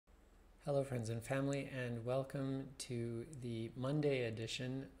Hello, friends and family, and welcome to the Monday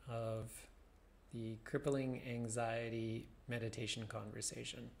edition of the Crippling Anxiety Meditation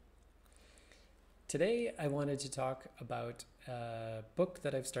Conversation. Today, I wanted to talk about a book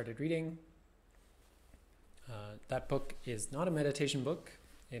that I've started reading. That book is not a meditation book.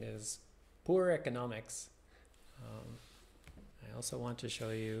 It is Poor Economics. I also want to show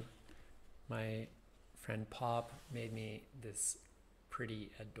you my friend Pop made me this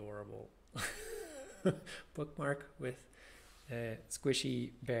pretty adorable bookmark with a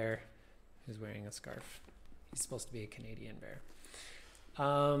squishy bear who's wearing a scarf. He's supposed to be a Canadian bear.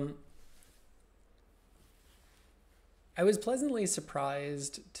 I was pleasantly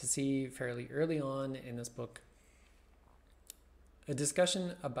surprised to see fairly early on in this book a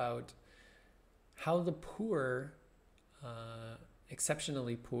discussion about how the poor,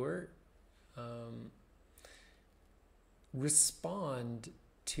 exceptionally poor, respond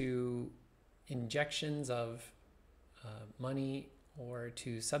to injections of money or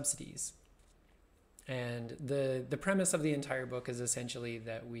to subsidies. And the premise of the entire book is essentially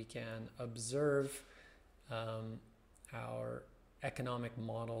that we can observe our economic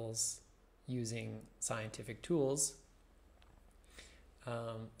models using scientific tools,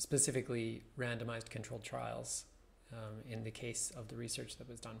 specifically randomized controlled trials in the case of the research that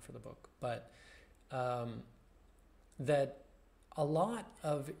was done for the book. But that a lot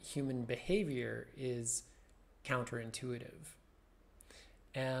of human behavior is counterintuitive,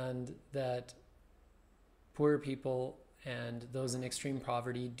 and that poor people and those in extreme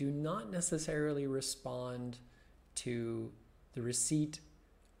poverty do not necessarily respond to the receipt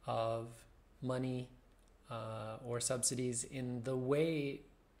of money or subsidies in the way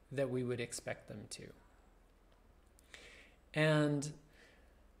that we would expect them to. And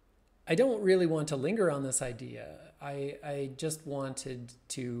I don't really want to linger on this idea. I just wanted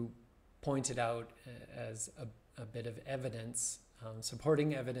to point it out as a bit of evidence,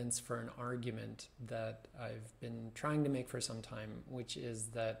 supporting evidence for an argument that I've been trying to make for some time, which is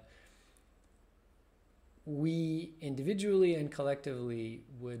that we individually and collectively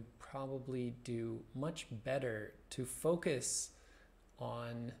would probably do much better to focus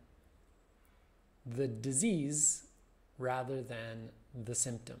on the disease rather than the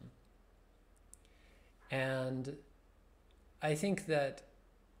symptom. And I think that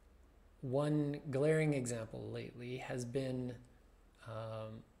one glaring example lately has been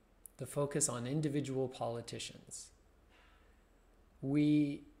the focus on individual politicians.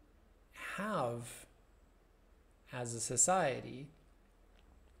 We have, as a society,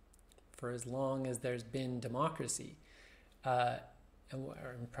 for as long as there's been democracy, and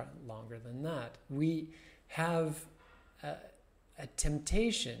longer than that, we have a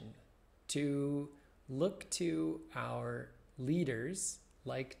temptation to look to our leaders,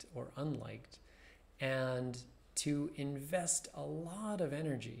 liked or unliked, and to invest a lot of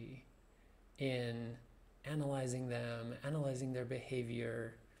energy in analyzing them, analyzing their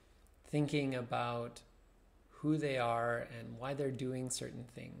behavior, thinking about who they are and why they're doing certain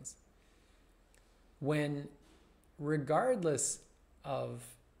things. When, regardless of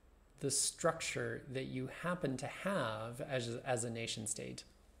the structure that you happen to have as a nation state,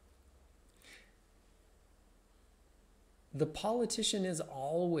 the politician is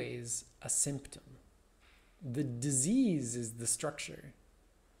always a symptom. The disease is the structure.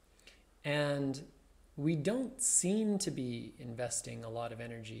 And we don't seem to be investing a lot of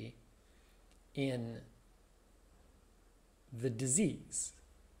energy in the disease.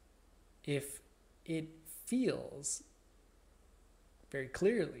 If it feels very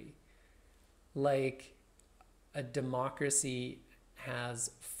clearly like a democracy has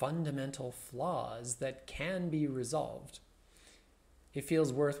fundamental flaws that can be resolved, it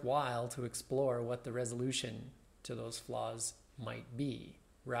feels worthwhile to explore what the resolution to those flaws might be,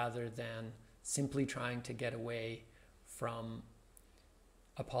 rather than simply trying to get away from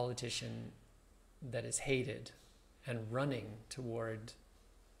a politician that is hated and running toward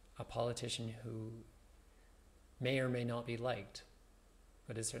a politician who may or may not be liked,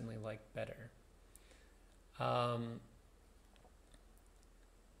 but is certainly liked better.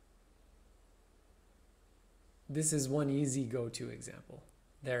 This is one easy go-to example.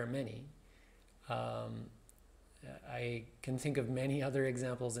 There are many. I can think of many other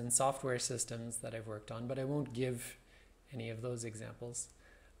examples in software systems that I've worked on, but I won't give any of those examples.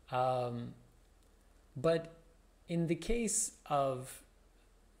 But in the case of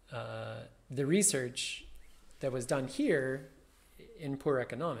the research that was done here in Poor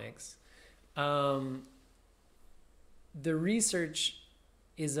Economics, the research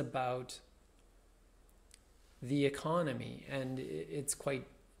is about the economy, and it's quite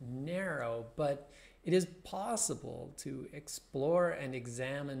narrow, but it is possible to explore and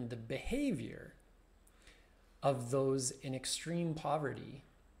examine the behavior of those in extreme poverty,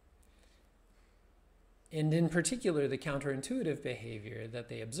 and in particular the counterintuitive behavior that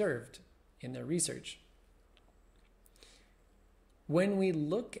they observed in their research. When we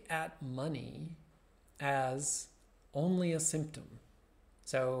look at money as only a symptom,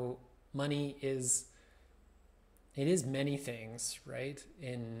 so money is many things, right,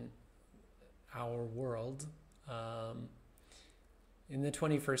 in our world. In the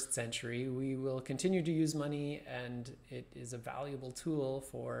 21st century, we will continue to use money, and it is a valuable tool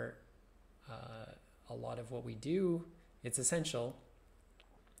for a lot of what we do. It's essential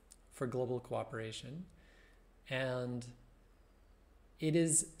for global cooperation. And it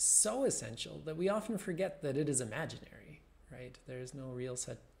is so essential that we often forget that it is imaginary, right? There's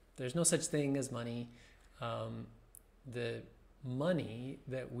no such thing as money. The money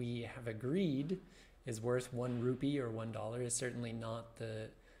that we have agreed is worth 1 rupee or $1 is certainly not the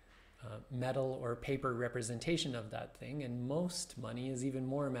metal or paper representation of that thing, and most money is even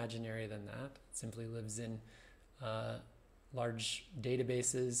more imaginary than that. It simply lives in large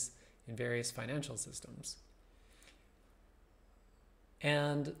databases in various financial systems.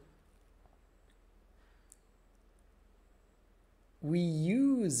 And we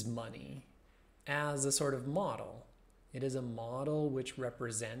use money as a sort of model. It is a model which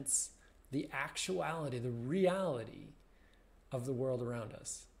represents the actuality, the reality of the world around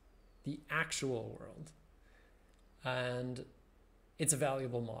us, the actual world. And it's a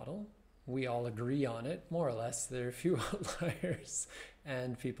valuable model. We all agree on it, more or less. There are a few outliers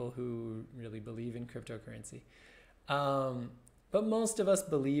and people who really believe in cryptocurrency. But most of us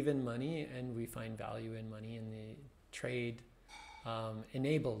believe in money, and we find value in money, in the trade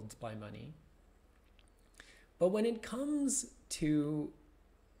enabled by money. But when it comes to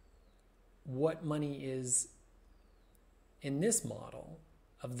what money is in this model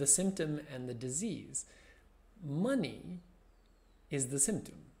of the symptom and the disease, money is the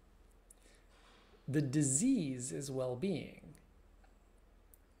symptom. The disease is well-being.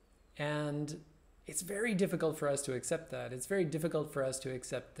 And it's very difficult for us to accept that. It's very difficult for us to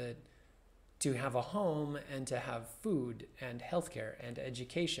accept that to have a home and to have food and healthcare and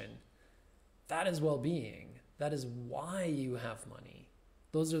education, that is well-being. That is why you have money.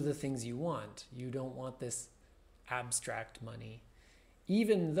 Those are the things you want. You don't want this abstract money.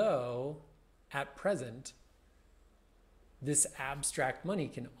 Even though, at present, this abstract money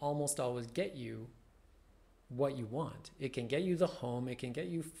can almost always get you what you want. It can get you the home, it can get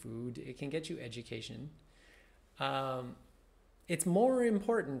you food, it can get you education. It's more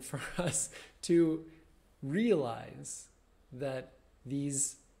important for us to realize that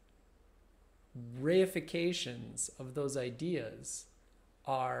these reifications of those ideas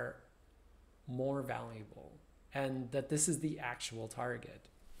are more valuable, and that this is the actual target.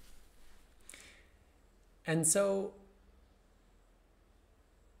 And so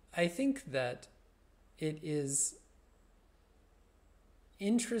I think that it is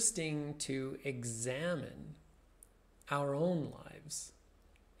interesting to examine our own lives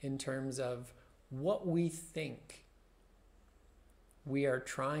in terms of what we think we are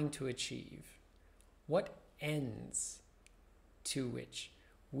trying to achieve, what ends to which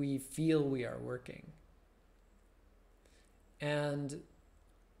we feel we are working, and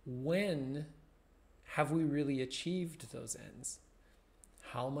when have we really achieved those ends?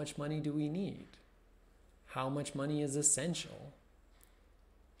 How much money do we need? How much money is essential?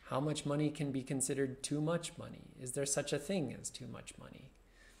 How much money can be considered too much money? Is there such a thing as too much money?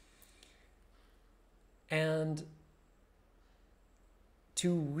 And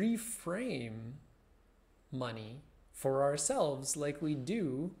to reframe money for ourselves like we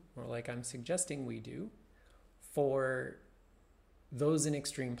do, or like I'm suggesting we do, for those in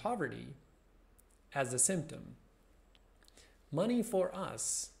extreme poverty as a symptom. Money for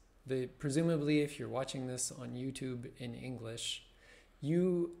us, presumably if you're watching this on YouTube in English,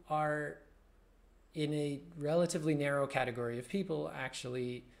 you are in a relatively narrow category of people,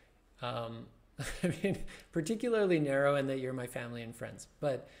 actually. I mean, particularly narrow in that you're my family and friends,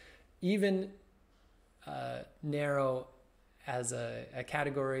 but even narrow as a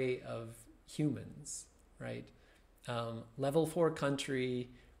category of humans, right? Level 4 country,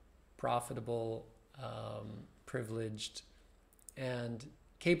 profitable, privileged, and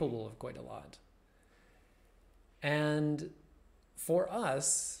capable of quite a lot. And for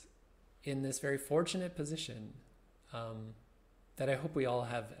us, in this very fortunate position, that I hope we all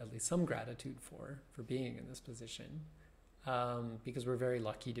have at least some gratitude for being in this position, because we're very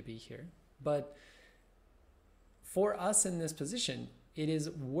lucky to be here. But for us in this position, it is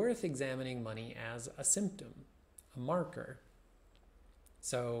worth examining money as a symptom, a marker.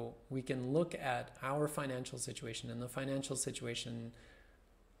 So we can look at our financial situation and the financial situation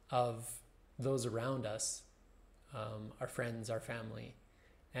of those around us, our friends, our family,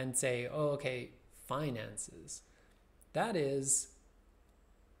 and say, oh, okay, finances. That is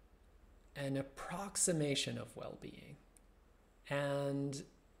an approximation of well-being. And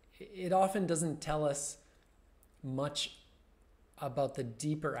it often doesn't tell us much about the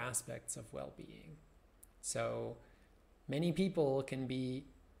deeper aspects of well-being. So many people can be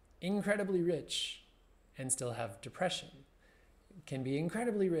incredibly rich and still have depression, can be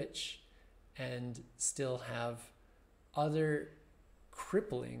incredibly rich and still have other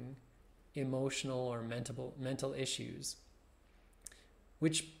crippling emotional or mental issues,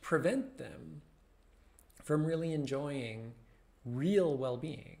 which prevent them from really enjoying real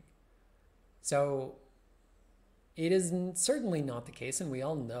well-being. So it is certainly not the case, and we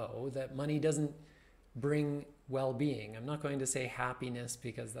all know that money doesn't bring well-being. I'm not going to say happiness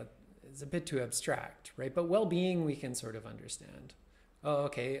because that is a bit too abstract, right? But well-being we can sort of understand. Oh,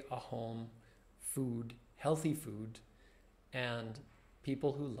 okay, a home, food, healthy food, and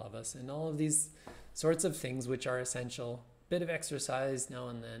people who love us, and all of these sorts of things which are essential. Bit of exercise now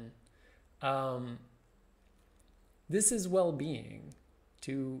and then. This is well-being,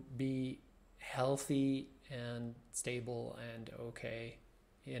 to be healthy and stable and okay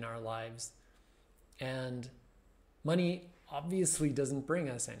in our lives. And money obviously doesn't bring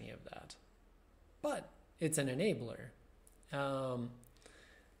us any of that, but it's an enabler.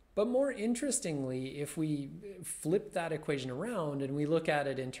 But more interestingly, if we flip that equation around and we look at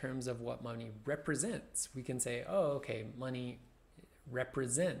it in terms of what money represents, we can say, oh, okay, money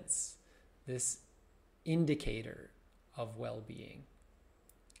represents this indicator of well-being.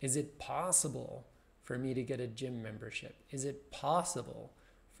 Is it possible for me to get a gym membership? Is it possible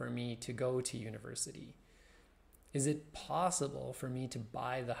for me to go to university? Is it possible for me to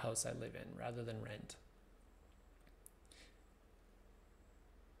buy the house I live in rather than rent?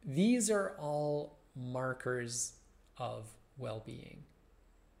 These are all markers of well-being.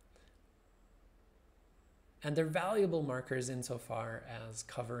 And they're valuable markers insofar as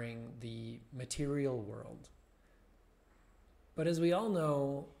covering the material world. But as we all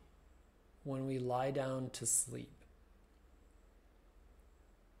know, when we lie down to sleep,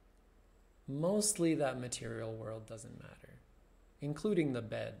 mostly that material world doesn't matter, including the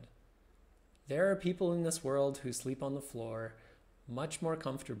bed. There are people in this world who sleep on the floor much more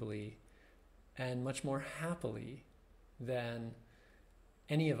comfortably and much more happily than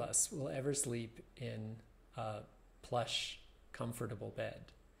any of us will ever sleep in a plush, comfortable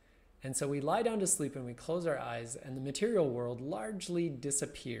bed. And so we lie down to sleep and we close our eyes, and the material world largely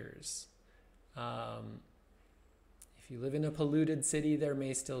disappears. If you live in a polluted city, there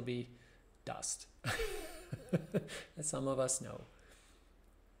may still be dust, as some of us know.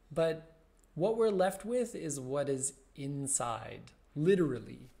 But what we're left with is what is inside,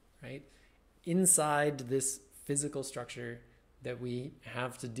 literally, right? Inside this physical structure that we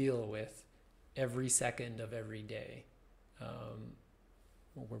have to deal with every second of every day.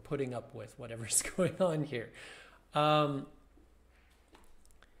 We're putting up with whatever's going on here.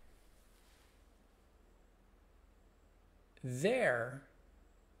 There,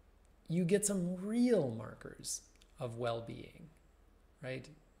 you get some real markers of well-being, right?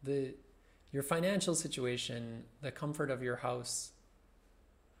 Your financial situation, the comfort of your house,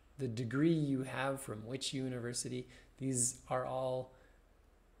 the degree you have from which university, these are all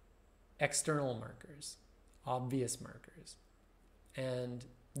external markers, obvious markers. And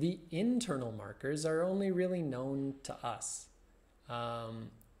the internal markers are only really known to us.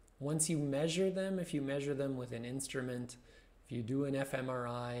 Once you measure them, if you measure them with an instrument, if you do an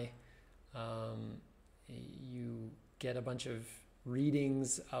fMRI, you get a bunch of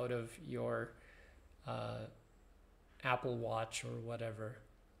readings out of your Apple Watch or whatever,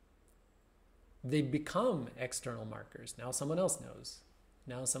 they become external markers. Now someone else knows.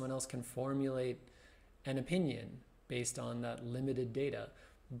 Now someone else can formulate an opinion based on that limited data.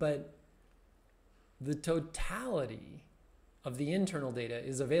 But the totality of the internal data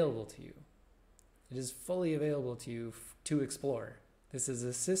is available to you. It is fully available to you to explore. This is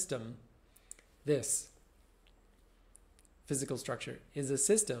a system. This physical structure is a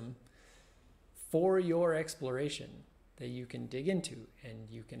system for your exploration that you can dig into and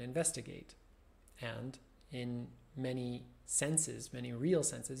you can investigate. And in many senses, many real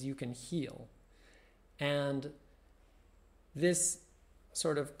senses, you can heal. And this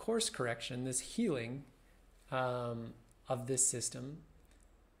sort of course correction, this healing of this system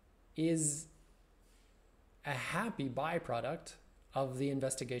is a happy byproduct of the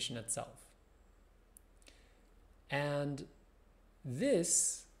investigation itself. And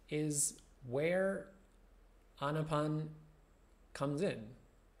this is where Anapan comes in.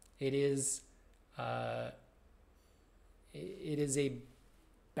 It is a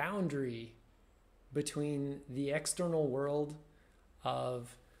boundary between the external world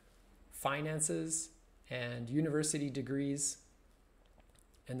of finances and university degrees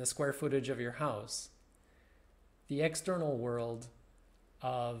and the square footage of your house, the external world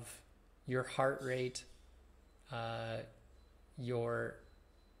of your heart rate, your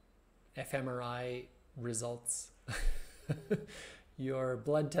fMRI results, your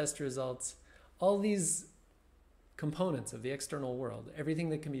blood test results, all these components of the external world, everything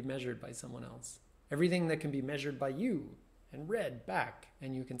that can be measured by someone else, everything that can be measured by you and read back,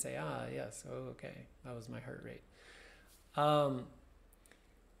 and you can say, yes, okay, that was my heart rate.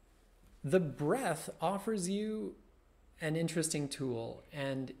 The breath offers you an interesting tool,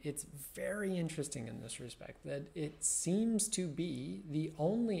 and it's very interesting in this respect that it seems to be the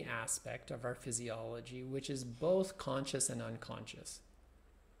only aspect of our physiology which is both conscious and unconscious.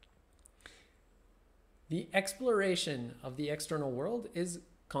 The exploration of the external world is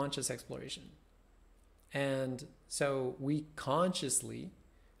conscious exploration. And so we consciously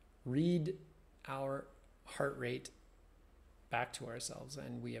read our heart rate back to ourselves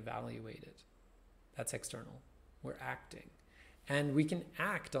and we evaluate it. That's external. We're acting. And we can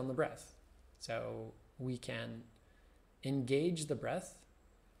act on the breath. So we can engage the breath.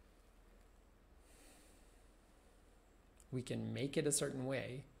 We can make it a certain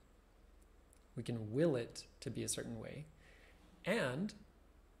way. We can will it to be a certain way. And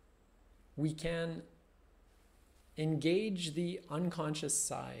we can engage the unconscious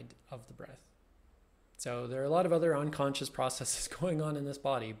side of the breath. So there are a lot of other unconscious processes going on in this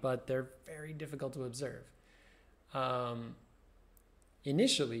body, but they're very difficult to observe.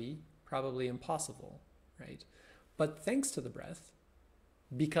 Initially, probably impossible, right? But thanks to the breath,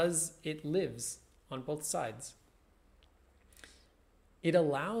 because it lives on both sides, it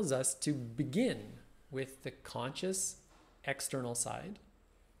allows us to begin with the conscious external side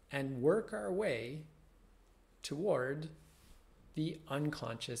and work our way toward the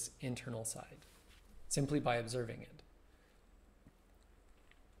unconscious internal side, simply by observing it.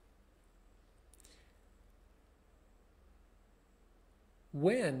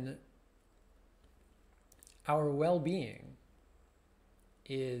 When our well-being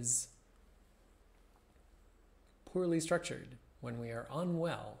is poorly structured, when we are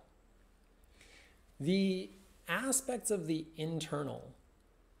unwell, the aspects of the internal,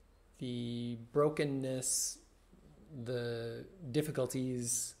 the brokenness, the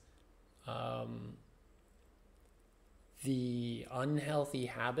difficulties, the unhealthy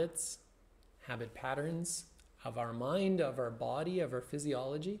habits, habit patterns of our mind, of our body, of our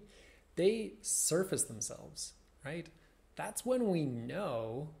physiology, they surface themselves, right? That's when we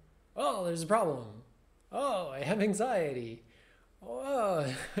know, oh, there's a problem. Oh, I have anxiety. Oh,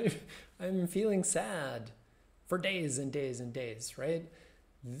 I'm feeling sad for days and days and days, right?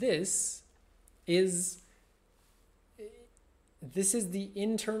 This is the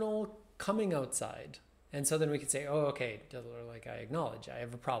internal coming outside. And so then we could say, oh, okay, like I acknowledge I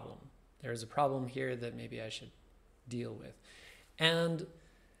have a problem. There's a problem here that maybe I should deal with. And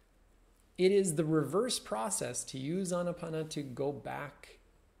it is the reverse process to use Anapana to go back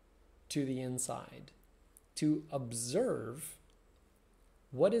to the inside, to observe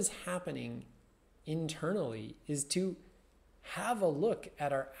what is happening internally, is to have a look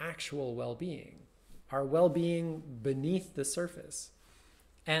at our actual well-being, our well-being beneath the surface.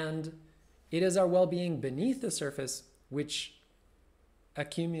 And it is our well-being beneath the surface which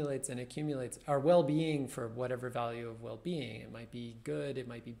accumulates and accumulates. Our well-being, for whatever value of well-being, it might be good, it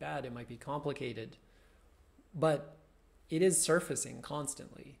might be bad, it might be complicated, but it is surfacing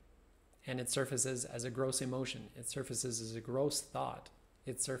constantly. And it surfaces as a gross emotion. It surfaces as a gross thought.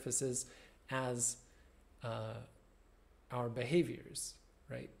 It surfaces as our behaviors,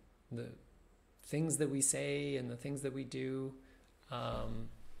 right? The things that we say and the things that we do,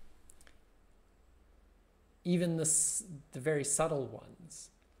 even the very subtle ones.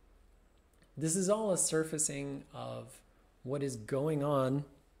 This is all a surfacing of what is going on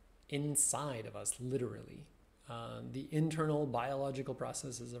inside of us, literally. The internal biological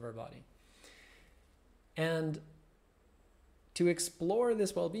processes of our body. And to explore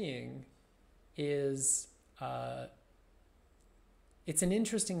this well-being is, it's an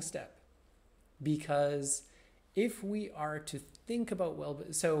interesting step, because if we are to think about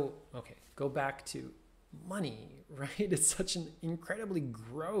well-being, so, okay, go back to money, right? It's such an incredibly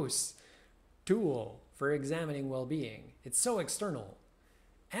gross tool for examining well-being. It's so external,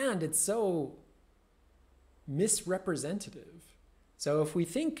 and it's so misrepresentative. So if we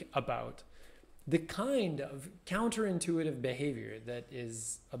think about the kind of counterintuitive behavior that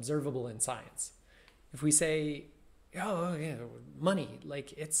is observable in science, if we say, oh, yeah, money,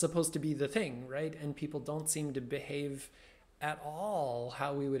 like it's supposed to be the thing, right? And people don't seem to behave at all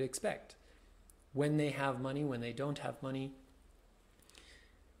how we would expect when they have money, when they don't have money.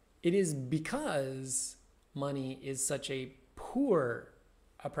 It is because money is such a poor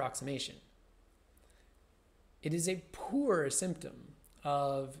approximation. It is a poor symptom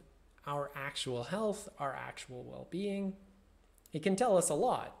of our actual health, our actual well-being. It can tell us a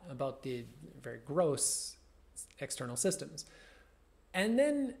lot about the very gross external systems. And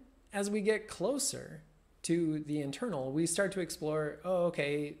then as we get closer to the internal, we start to explore, oh,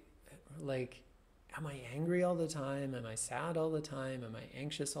 okay, like, am I angry all the time? Am I sad all the time? Am I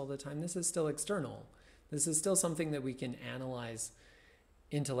anxious all the time? This is still external. This is still something that we can analyze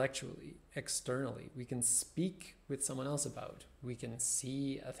intellectually, externally. We can speak with someone else about. We can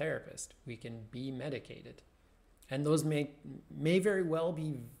see a therapist. We can be medicated. And those may very well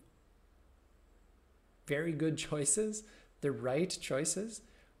be very good choices, the right choices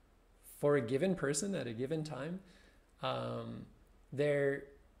for a given person at a given time. There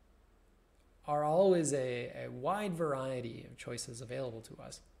are always a wide variety of choices available to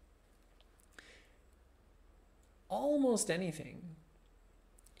us. Almost anything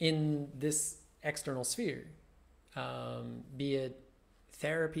in this external sphere, be it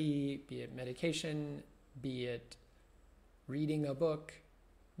therapy, be it medication, be it reading a book,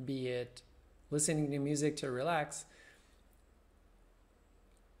 be it listening to music to relax,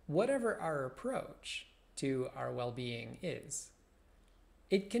 whatever our approach to our well-being is,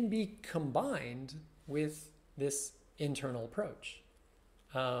 it can be combined with this internal approach.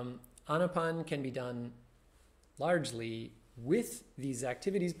 Anapan can be done largely with these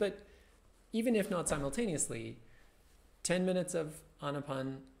activities, but even if not simultaneously, 10 minutes of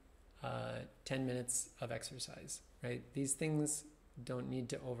Anapan, 10 minutes of exercise, right? These things don't need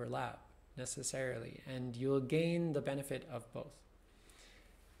to overlap necessarily, and you'll gain the benefit of both.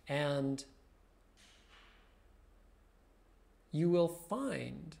 And you will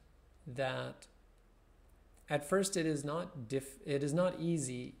find that at first it is not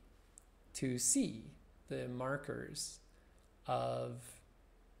easy to see the markers of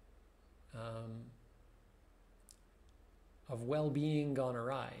well-being gone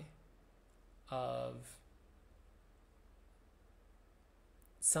awry, of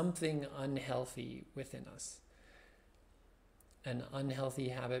something unhealthy within us, an unhealthy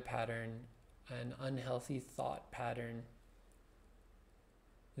habit pattern, an unhealthy thought pattern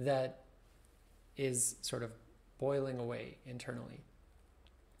that is sort of boiling away internally.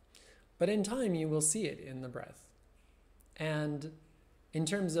 But in time, you will see it in the breath. And in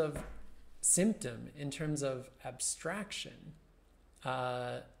terms of symptom, in terms of abstraction,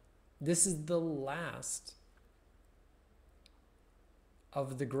 this is the last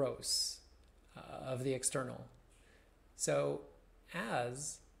of the gross, of the external. So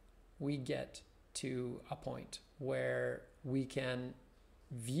as we get to a point where we can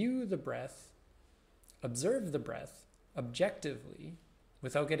view the breath, observe the breath objectively,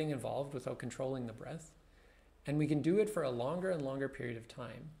 without getting involved, without controlling the breath, and we can do it for a longer and longer period of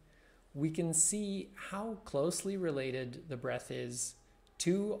time, we can see how closely related the breath is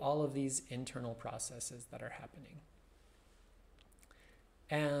to all of these internal processes that are happening.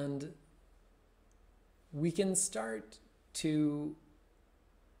 And we can start to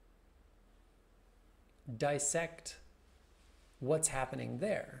dissect what's happening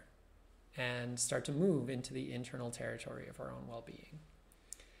there and start to move into the internal territory of our own well-being.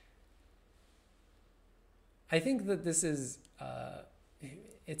 I think that this is,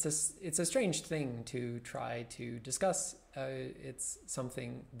 it's a strange thing to try to discuss. It's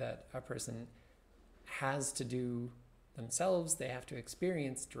something that a person has to do themselves. They have to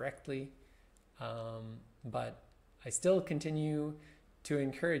experience directly. But I still continue to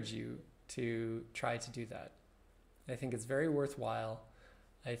encourage you to try to do that. I think it's very worthwhile.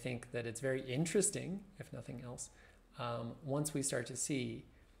 I think that it's very interesting, if nothing else, once we start to see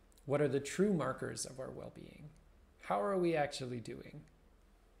what are the true markers of our well-being. How are we actually doing?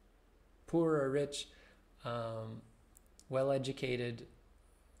 Poor or rich, well-educated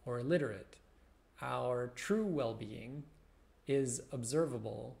or illiterate. Our true well-being is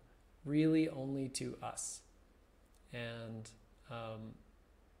observable really only to us. And it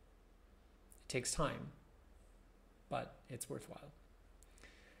takes time, but it's worthwhile.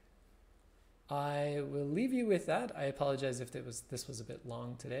 I will leave you with that. I apologize if this was a bit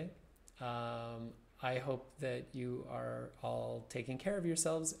long today. I hope that you are all taking care of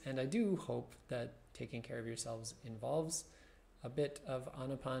yourselves, and I do hope that taking care of yourselves involves a bit of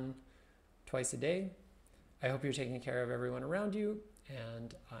anapan twice a day. I hope you're taking care of everyone around you,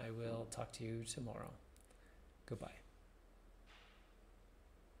 and I will talk to you tomorrow. Goodbye.